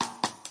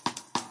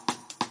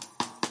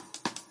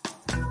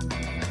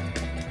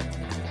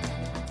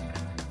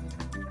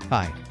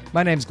Hi,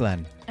 my name's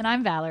Glenn. And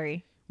I'm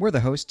Valerie. We're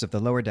the hosts of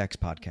the Lower Decks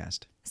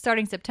podcast.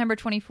 Starting September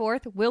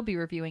 24th, we'll be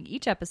reviewing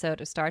each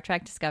episode of Star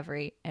Trek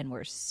Discovery, and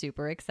we're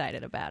super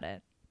excited about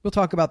it. We'll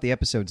talk about the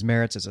episode's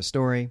merits as a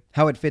story,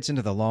 how it fits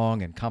into the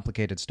long and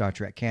complicated Star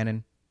Trek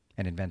canon,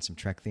 and invent some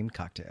Trek-themed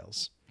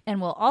cocktails.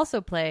 And we'll also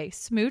play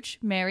Smooch,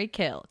 Marry,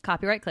 Kill.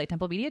 Copyright Clay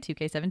Temple Media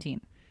 2K17.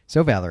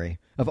 So, Valerie,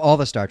 of all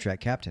the Star Trek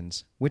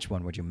captains, which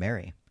one would you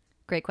marry?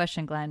 Great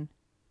question, Glenn.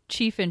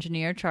 Chief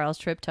Engineer Charles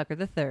Trip Tucker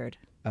III.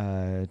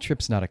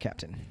 Trip's not a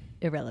captain.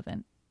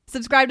 Irrelevant.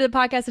 Subscribe to the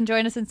podcast and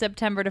join us in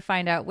September to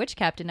find out which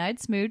captain I'd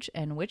smooch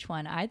and which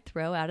one I'd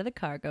throw out of the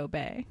cargo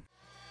bay.